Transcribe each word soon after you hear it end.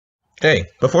Hey,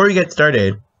 before we get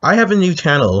started, I have a new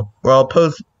channel where I'll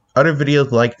post other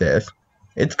videos like this.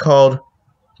 It's called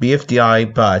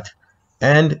BFDI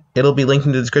and it'll be linked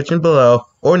in the description below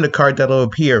or in the card that'll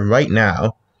appear right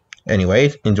now.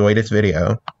 Anyways, enjoy this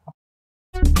video.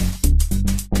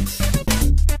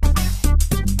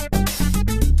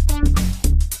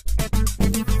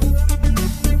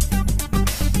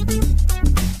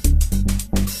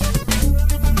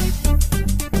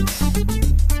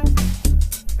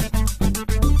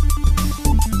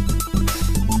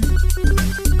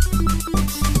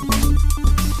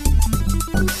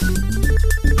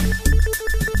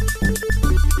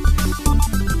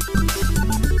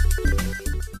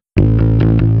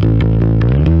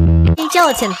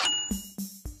 Gelatin.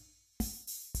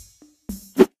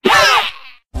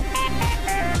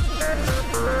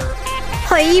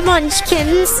 Hey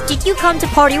Munchkins, did you come to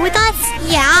party with us?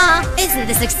 Yeah, isn't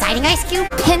this exciting, Ice Cube?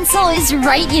 Pencil is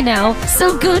right, you know,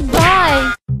 so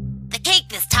goodbye. The cake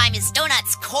this time is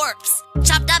Donut's corpse,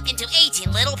 chopped up into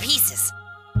 18 little pieces.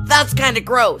 That's kinda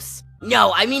gross.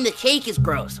 No, I mean the cake is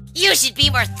gross. You should be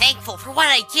more thankful for what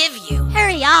I give you.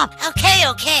 Hurry up. Okay.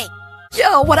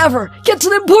 Yeah, whatever. Get to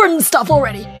the important stuff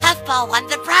already. Puffball won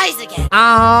the prize again.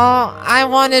 Oh, I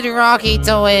wanted Rocky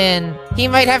to win. He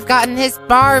might have gotten his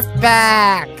barf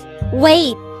back.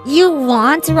 Wait, you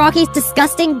want Rocky's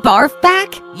disgusting barf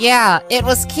back? Yeah, it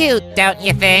was cute, don't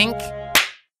you think?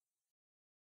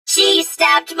 She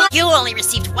stabbed my— You only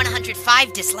received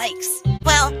 105 dislikes.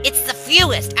 Well, it's the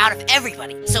fewest out of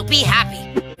everybody, so be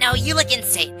happy. Now you look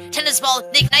insane. Tennis Ball,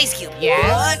 Nick, and Ice Cube.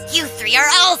 Yes? You three are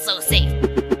also safe.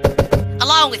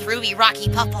 Along with Ruby, Rocky,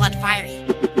 Puffball, and Fiery.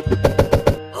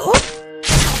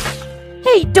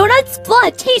 Hey, Donut's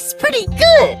blood tastes pretty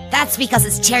good. That's because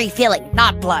it's cherry filling,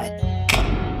 not blood.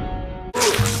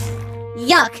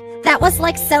 Yuck, that was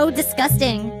like so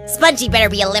disgusting. Spongy better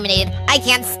be eliminated. I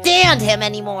can't stand him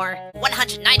anymore.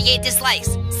 198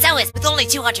 dislikes. So is with only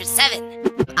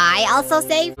 207. I also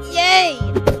saved. Yay!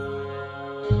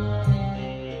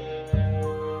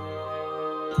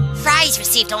 Fries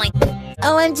received only—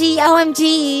 OMG,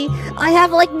 OMG. I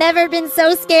have like never been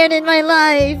so scared in my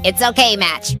life. It's okay,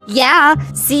 Match. Yeah,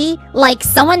 see? Like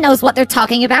someone knows what they're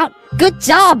talking about. Good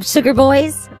job, sugar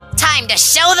boys. Time to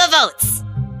show the votes.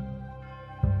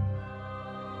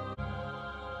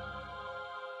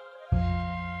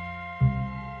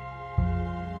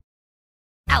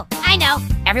 Oh, I know.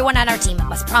 Everyone on our team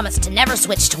must promise to never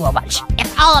switch to a bunch.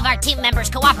 If all of our team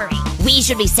members cooperate, we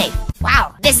should be safe.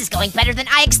 Wow, this is going better than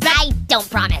I expected. I don't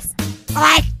promise.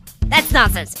 What? That's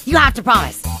nonsense. You have to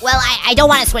promise. Well, I don't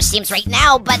want to switch teams right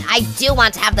now, but I do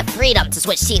want to have the freedom to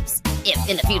switch teams. If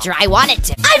in the future I wanted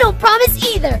to. I don't promise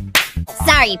either.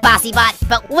 Sorry, Bossy Bot,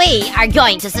 but we are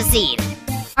going to secede.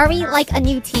 Are we like a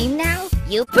new team now?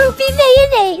 You poopy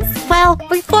mayonnaise. Well,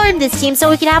 we formed this team so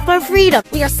we can have more freedom.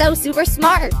 We are so super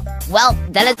smart. Well,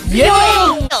 then it's—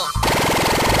 Yay!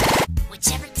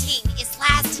 Whichever team is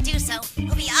last to do so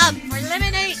will be up for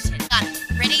elimination.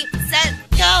 Ready, set,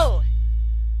 go!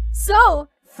 So,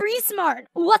 free smart,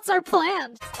 what's our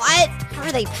plan? What? How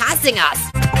are they passing us?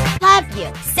 Love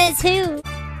you, says who?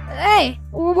 Hey,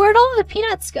 where'd all the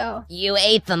peanuts go? You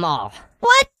ate them all.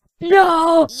 What?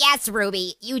 No! Yes,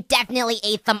 Ruby, you definitely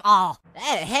ate them all.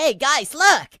 Hey, guys,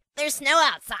 look! There's snow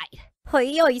outside.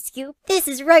 Hoi, Ice Cube, this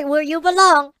is right where you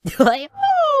belong.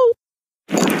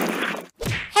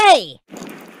 Hey!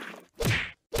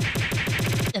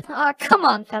 Aw, come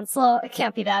on, Pencil. It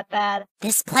can't be that bad.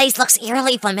 This place looks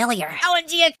eerily familiar.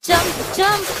 OMG, Jump!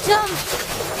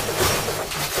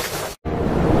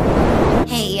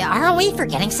 Hey, aren't we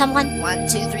forgetting someone? 1,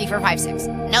 2, 3, 4, 5, 6.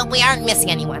 Nope, we aren't missing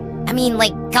anyone. I mean,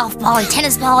 like golf ball and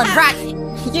tennis ball and rocket.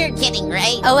 You're kidding,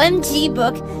 right? OMG,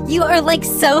 Book, you are like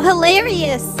so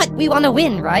hilarious. But we want to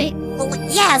win, right? Well,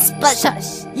 yes, but—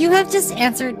 Shush, you have just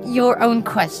answered your own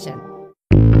question.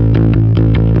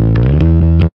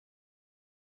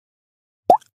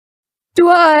 Do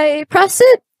I press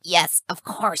it? Yes, of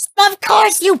course. Of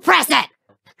course you press it!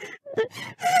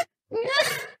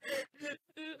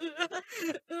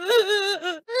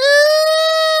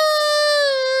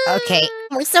 Okay,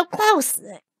 we're so close.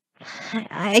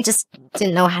 I just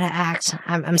didn't know how to act.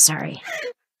 I'm sorry.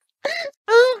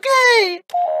 Okay.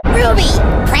 Ruby,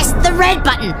 press the red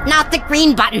button, not the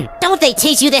green button. Don't they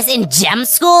teach you this in gem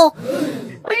school?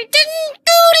 I didn't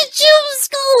go to gym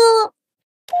school.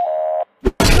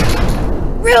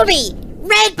 Ruby,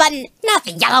 red button, not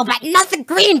the yellow button, not the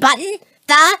green button.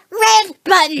 The red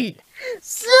button.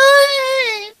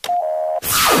 Sorry.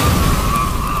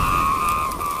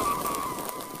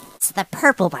 It's the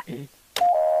purple button.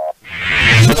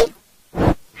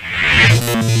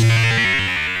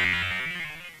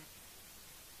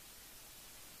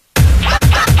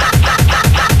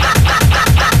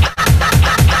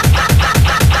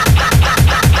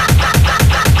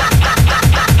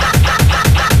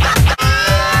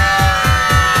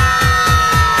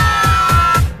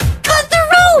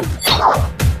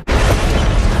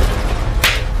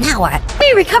 what?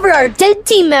 We recover our dead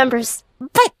team members.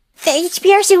 But the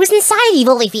HPRC was inside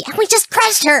Evil Leafy, and we just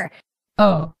crushed her!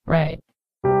 Oh, right.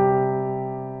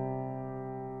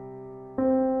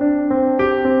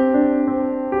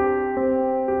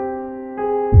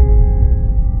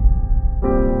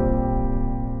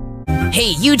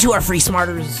 Hey, you two are free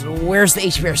smarters. Where's the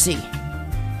HPRC?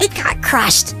 It got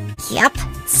crushed. Yep.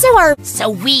 So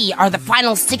we are the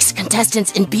final 6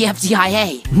 contestants in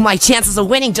BFDIA. My chances of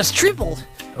winning just tripled.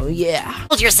 Oh yeah.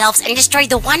 Hold yourselves and destroy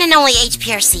the one and only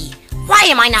HPRC. Why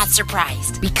am I not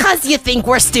surprised? Because you think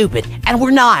we're stupid, and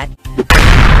we're not.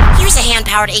 Here's a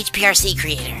hand-powered HPRC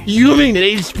creator. You mean an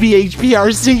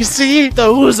HPHPRCC?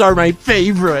 Those are my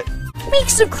favorite.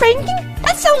 Weeks of cranking?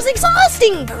 That sounds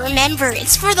exhausting! But remember,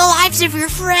 it's for the lives of your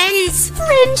friends.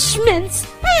 Frenchmans!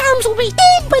 My arms will be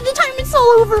dead by the time it's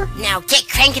all over! Now get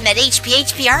cranking that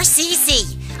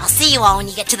HPHPRCC. I'll see you all when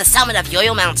you get to the summit of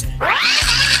Yo-Yo Mountain.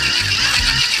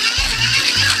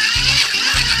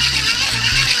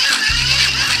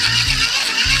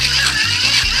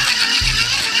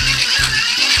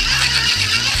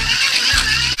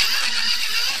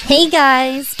 Hey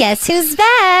guys, guess who's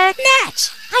back? Natch!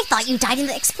 I thought you died in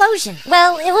the explosion.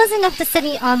 Well, it was enough to set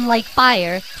me on like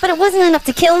fire, but it wasn't enough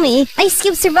to kill me. Ice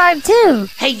Cube survived too.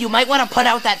 Hey, you might want to put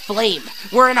out that flame.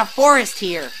 We're in a forest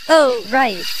here. Oh,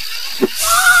 right.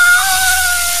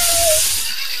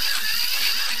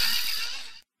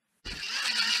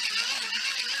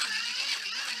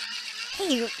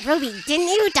 Hey, Ruby, didn't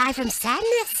you die from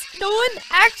sadness? No one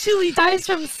actually dies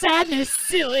from sadness,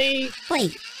 silly.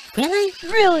 Wait, really?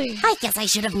 Really? I guess I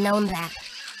should have known that.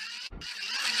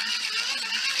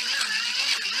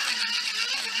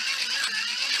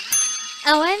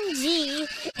 OMG!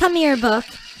 Come here, Book.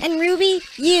 And Ruby,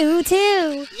 you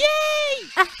too!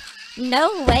 Yay!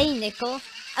 No way, Nickel.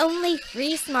 Only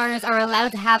 3 smarters are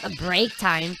allowed to have a break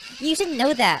time. You should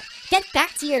know that. Get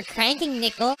back to your cranking,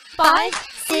 Nickel. 5,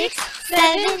 6,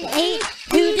 7, 8.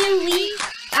 Who do we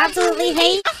absolutely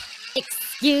hate?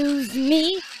 Excuse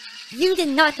me? You did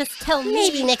not just tell me.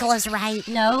 Maybe Nickel is right.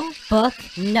 No, Book,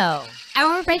 no.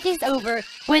 Our break is over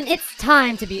when it's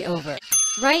time to be over.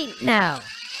 Right now.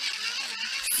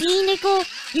 See, Nickel?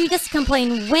 You just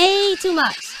complain way too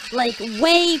much. Like,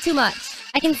 way too much.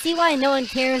 I can see why no one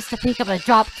cares to pick up a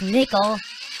dropped nickel.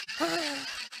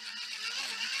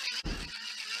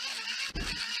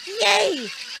 Yay!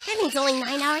 That means only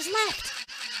 9 hours left.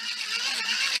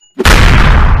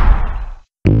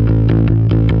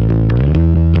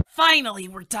 Finally,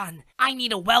 we're done. I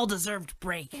need a well-deserved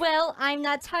break. Well, I'm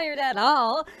not tired at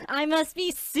all. I must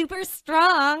be super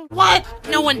strong. What?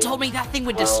 No one told me that thing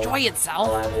would destroy itself.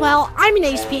 Well, I'm an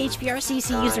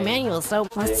HPHPRCC user manual, so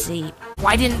let's see.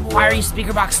 Why didn't Wiry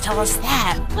Speaker Box tell us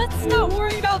that? Let's not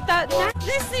worry about that.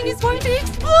 This thing is going to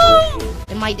explode!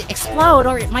 It might explode,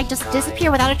 or it might just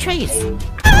disappear without a trace.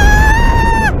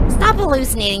 Stop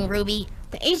hallucinating, Ruby.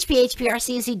 The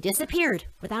HPHPRCC disappeared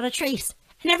without a trace,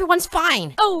 and everyone's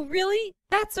fine. Oh, really?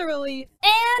 That's a relief.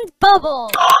 And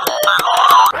Bubble!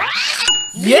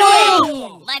 Yay!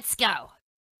 Let's go.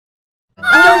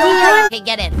 Okay,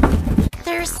 get in.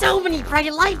 There's so many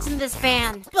bright lights in this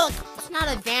van. Look, it's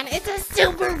not a van, it's a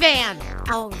super van.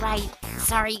 Oh, right.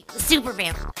 Sorry, super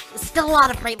van. Still a lot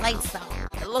of bright lights, though.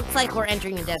 It looks like we're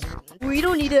entering a desert. We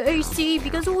don't need an AC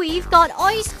because we've got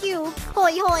Ice Cube.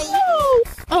 Hoi hoi.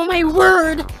 Oh my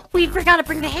word! We forgot to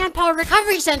bring the hand power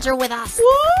recovery center with us.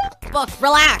 Book,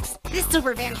 relax. This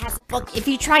super van has book. If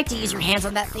you tried to use your hands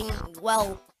on that thing,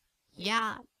 well,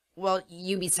 yeah. Well,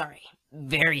 you be sorry.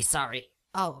 Very sorry.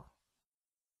 Oh.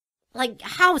 Like,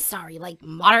 how sorry? Like,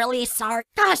 moderately sorry?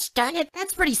 Gosh darn it,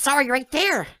 that's pretty sorry right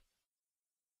there.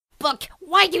 Book,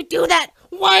 why'd you do that?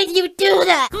 Why'd you do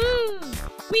that?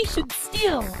 We should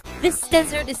steal. This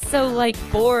desert is so, like,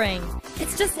 boring.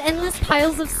 It's just endless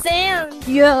piles of sand.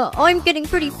 Yeah, I'm getting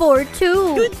pretty bored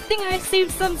too. Good thing I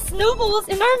saved some snowballs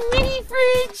in our mini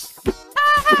fridge.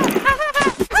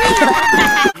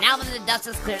 Now that the dust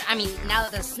is cleared, now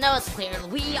that the snow is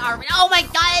cleared, we are. Oh my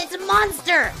god, it's a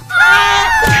monster!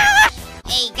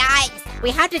 Hey guys,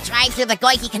 we have to drive through the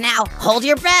Goiki Canal. Hold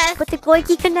your breath. But the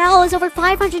Goiki Canal is over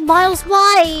 500 miles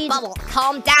wide. Bubble,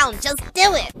 calm down. Just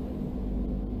do it.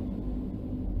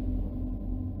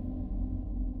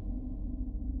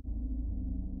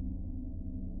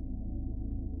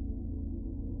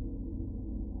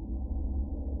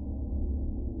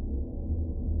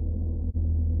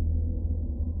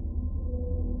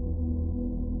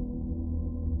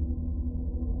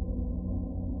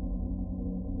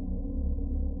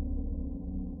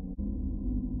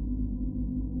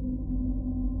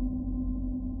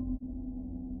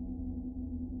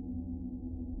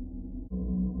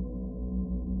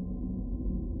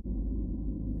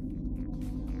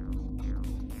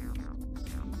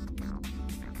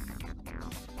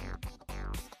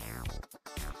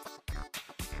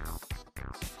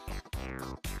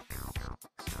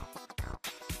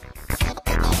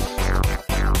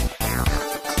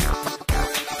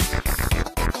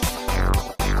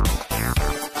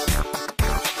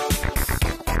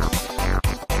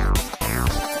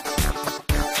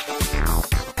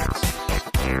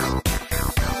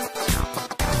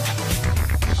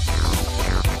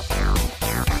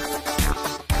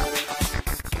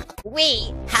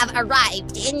 we have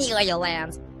arrived in Yo-Yo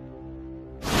Land.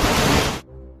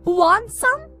 Want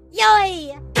some?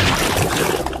 Yay!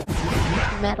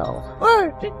 Metal.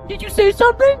 Did you say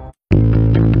something?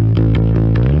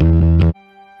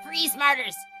 Free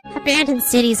Smarters! Abandoned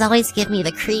cities always give me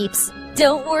the creeps.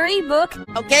 Don't worry, Book.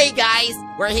 Okay, guys,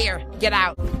 we're here. Get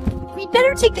out. We'd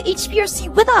better take the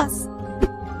HPRC with us.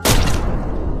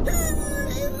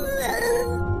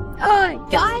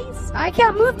 Guys, I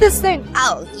can't move this thing.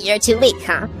 Oh, you're too weak,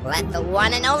 huh? Let the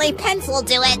one and only pencil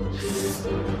do it.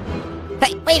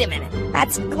 Hey, wait a minute.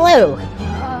 That's glue.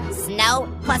 Snow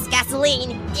plus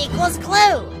gasoline equals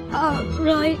glue.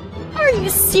 Right. Are you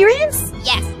serious?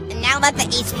 Yes, and now that the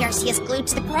HPRC is glued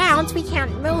to the ground, we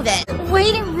can't move it.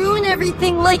 Way to ruin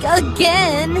everything, like,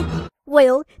 again.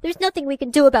 Well, there's nothing we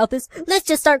can do about this. Let's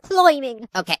just start climbing.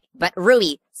 Okay, but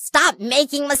Ruby, stop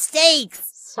making mistakes.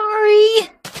 Sorry.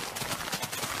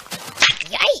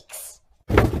 Yikes!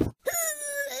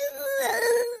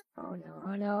 Oh no.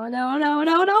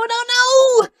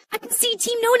 I can see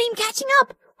Team No Name catching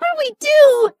up. What do we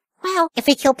do? Well, if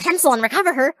we kill Pencil and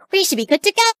recover her, we should be good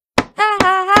to go. Ha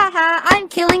ha ha ha, I'm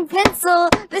killing Pencil.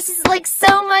 This is like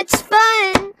so much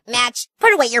fun. Match,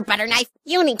 put away your butter knife.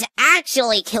 You need to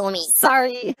actually kill me.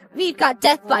 Sorry, we've got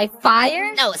death by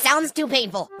fire. No, sounds too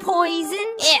painful.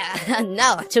 Poison. Yeah,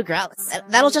 no, too gross.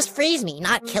 That'll just freeze me,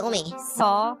 not kill me.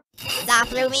 Saw.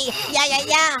 Stop, Ruby.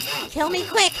 Yeah. Kill me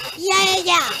quick.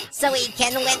 Yeah. So we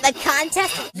can win the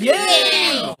contest.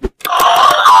 Yeah!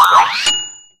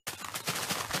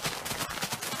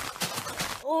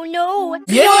 Oh no.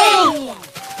 Yeah!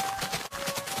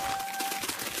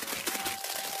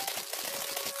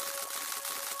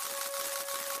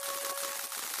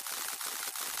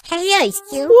 Hey, Ice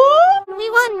Cube. We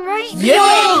won, right?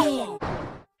 Yeah!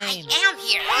 I am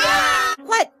here.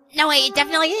 What? No way, it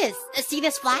definitely is. See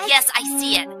this flag? Yes, I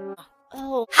see it.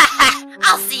 Oh. Haha,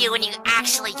 I'll see you when you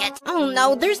actually get... Oh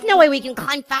no, there's no way we can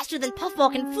climb faster than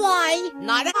Puffball can fly.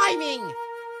 Not timing!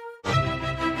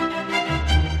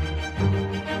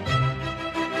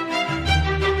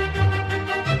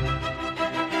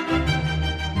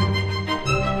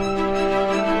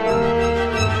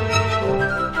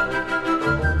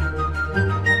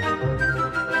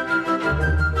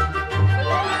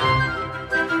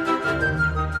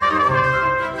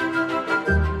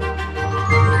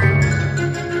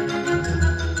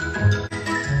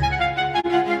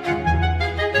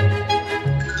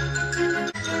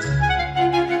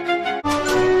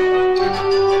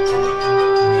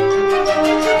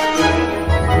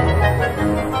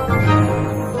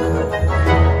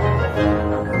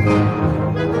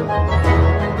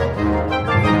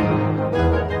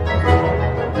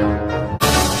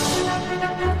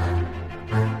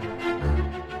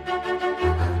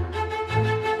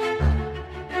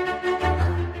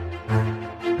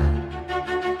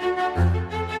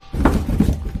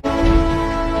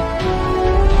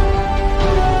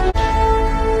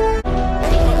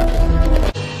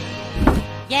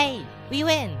 Yay, we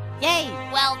win. Yay.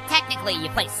 Well, technically you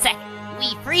placed second.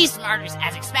 We Free Smarters,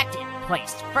 as expected,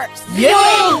 placed first.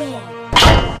 Yeah!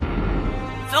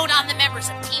 Vote on the members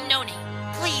of Team No Name.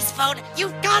 Please vote.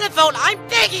 You've gotta vote. I'm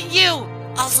begging you.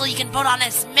 Also, you can vote on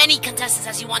as many contestants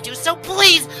as you want to, so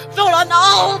please vote on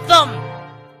all of them!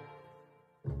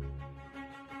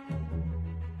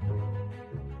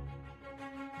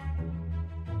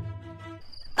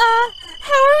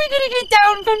 How are we gonna get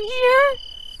down from here?